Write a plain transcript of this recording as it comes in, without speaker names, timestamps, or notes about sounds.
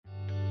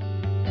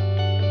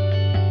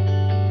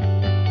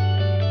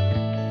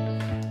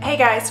Hey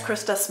guys,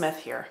 Krista Smith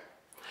here.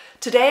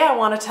 Today I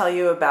want to tell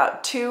you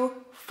about two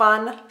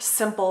fun,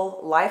 simple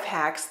life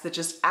hacks that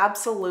just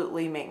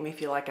absolutely make me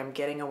feel like I'm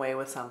getting away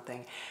with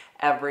something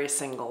every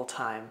single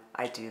time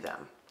I do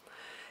them.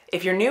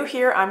 If you're new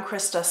here, I'm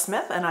Krista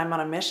Smith and I'm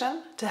on a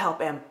mission to help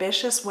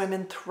ambitious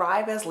women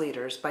thrive as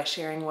leaders by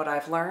sharing what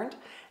I've learned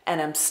and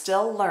am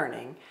still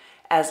learning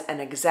as an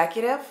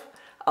executive,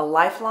 a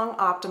lifelong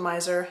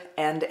optimizer,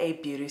 and a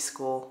beauty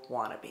school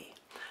wannabe.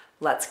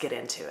 Let's get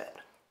into it.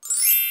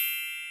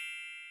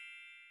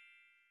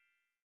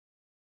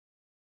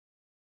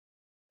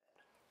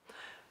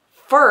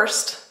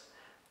 First,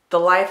 the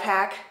life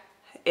hack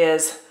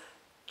is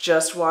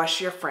just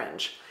wash your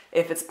fringe.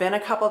 If it's been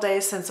a couple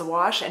days since a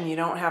wash and you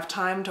don't have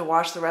time to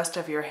wash the rest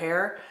of your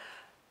hair,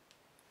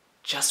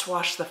 just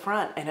wash the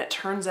front and it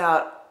turns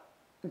out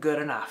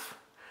good enough.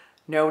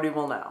 Nobody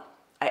will know.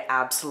 I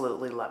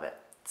absolutely love it.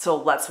 So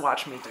let's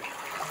watch me do it.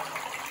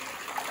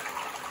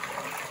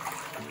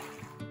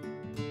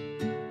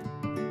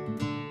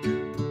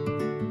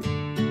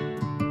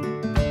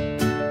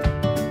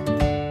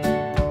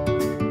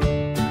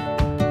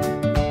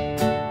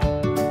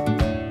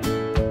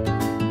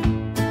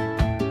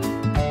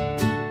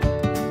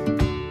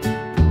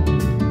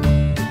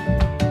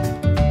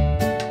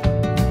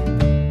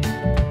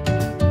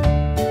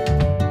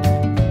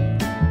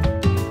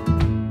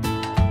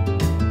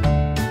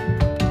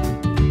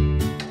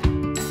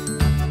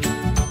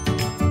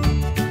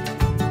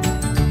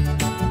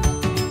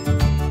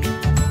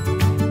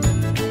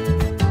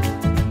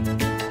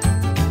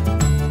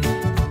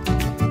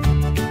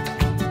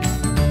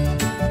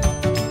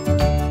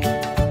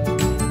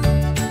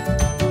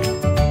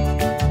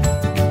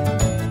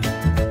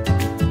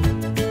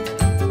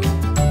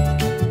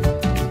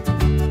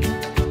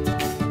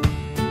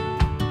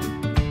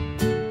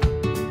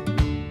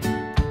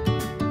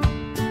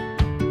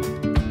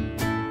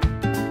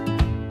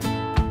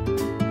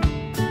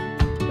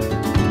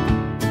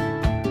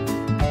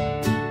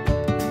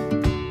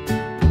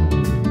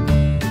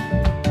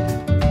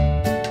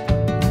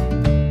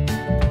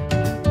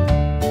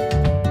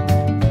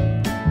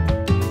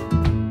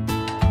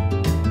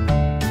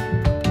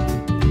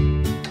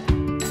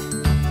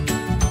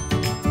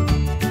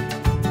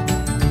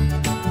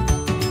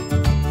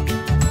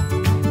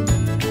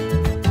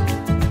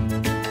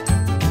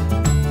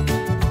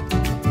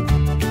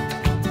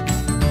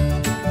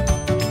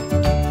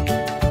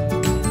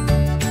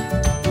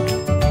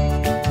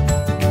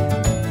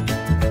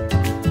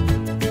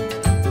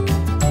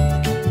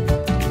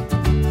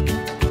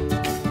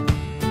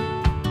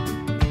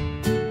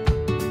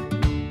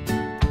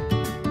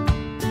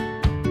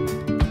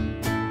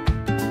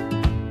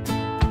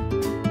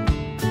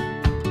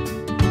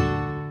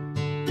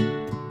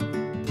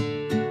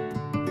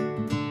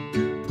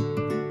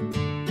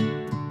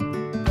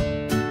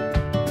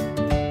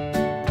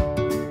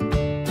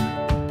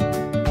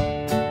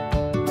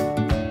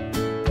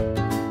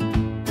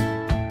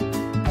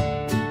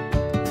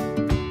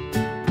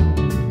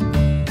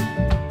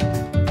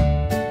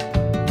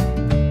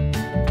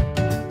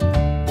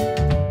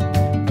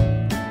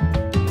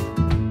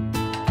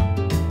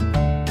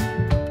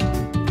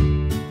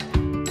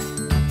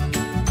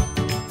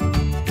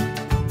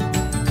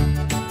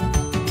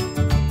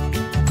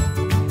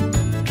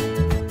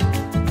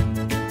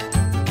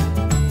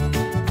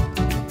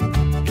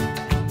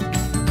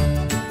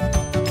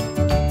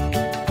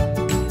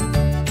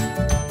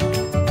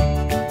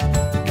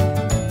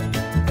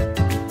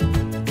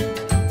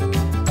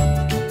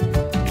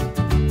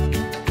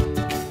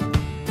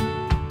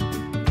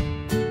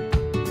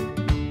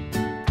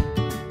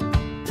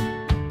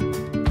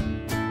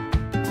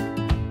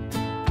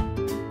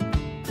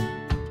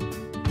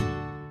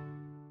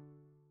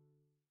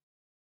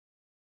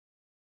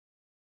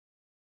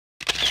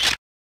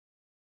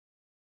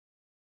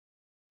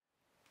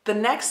 The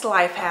next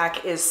life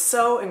hack is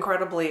so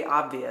incredibly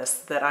obvious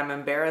that I'm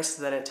embarrassed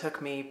that it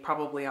took me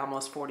probably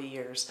almost 40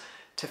 years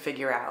to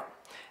figure out.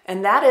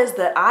 And that is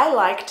that I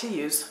like to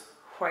use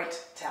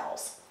white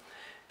towels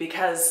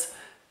because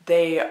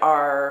they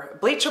are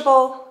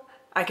bleachable.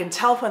 I can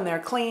tell when they're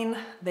clean.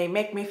 They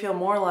make me feel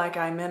more like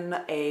I'm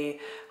in a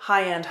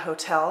high-end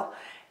hotel.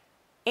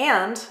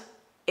 And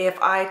if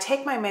I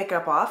take my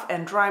makeup off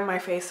and dry my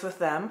face with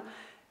them,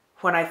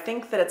 when I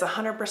think that it's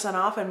 100%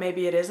 off and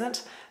maybe it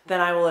isn't, then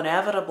I will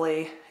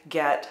inevitably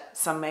get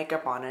some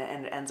makeup on it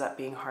and it ends up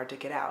being hard to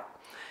get out.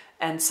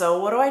 And so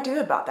what do I do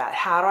about that?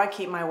 How do I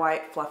keep my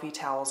white fluffy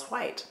towels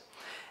white?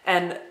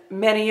 And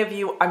many of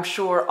you, I'm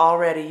sure,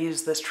 already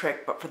use this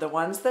trick, but for the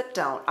ones that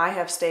don't, I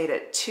have stayed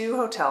at two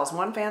hotels,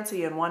 one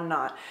fancy and one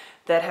not,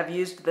 that have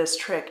used this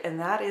trick, and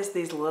that is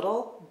these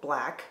little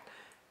black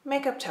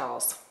makeup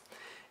towels.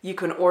 You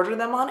can order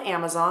them on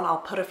Amazon. I'll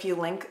put a few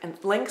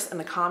links in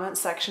the comment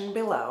section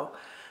below.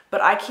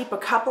 But I keep a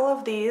couple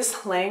of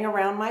these laying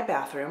around my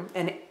bathroom,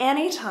 and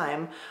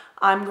anytime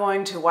I'm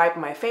going to wipe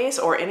my face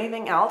or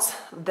anything else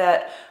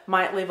that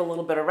might leave a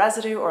little bit of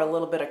residue or a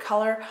little bit of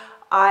color,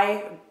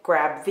 I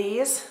grab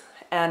these,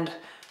 and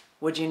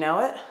would you know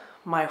it?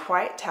 My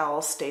white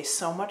towels stay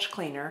so much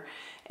cleaner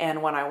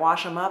And when I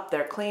wash them up,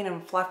 they're clean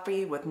and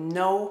fluffy with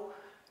no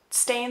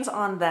stains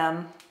on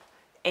them.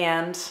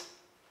 And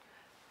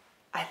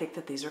I think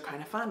that these are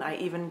kind of fun. I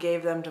even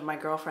gave them to my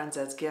girlfriends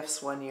as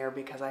gifts one year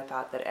because I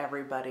thought that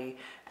everybody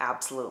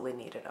absolutely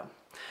needed them.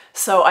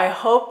 So I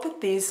hope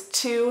that these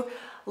two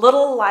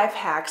little life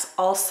hacks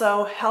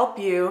also help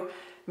you,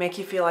 make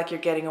you feel like you're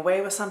getting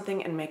away with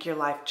something and make your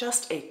life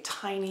just a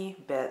tiny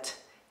bit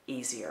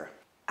easier.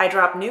 I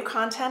drop new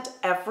content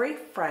every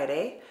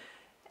Friday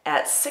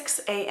at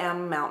 6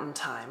 a.m. Mountain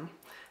Time.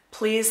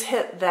 Please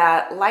hit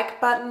that like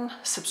button,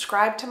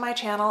 subscribe to my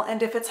channel,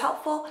 and if it's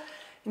helpful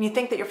and you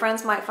think that your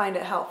friends might find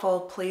it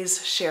helpful,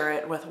 please share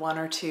it with one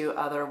or two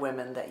other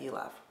women that you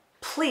love.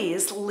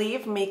 Please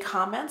leave me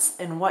comments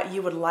in what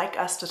you would like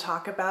us to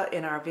talk about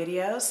in our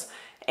videos,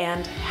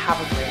 and have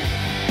a great day.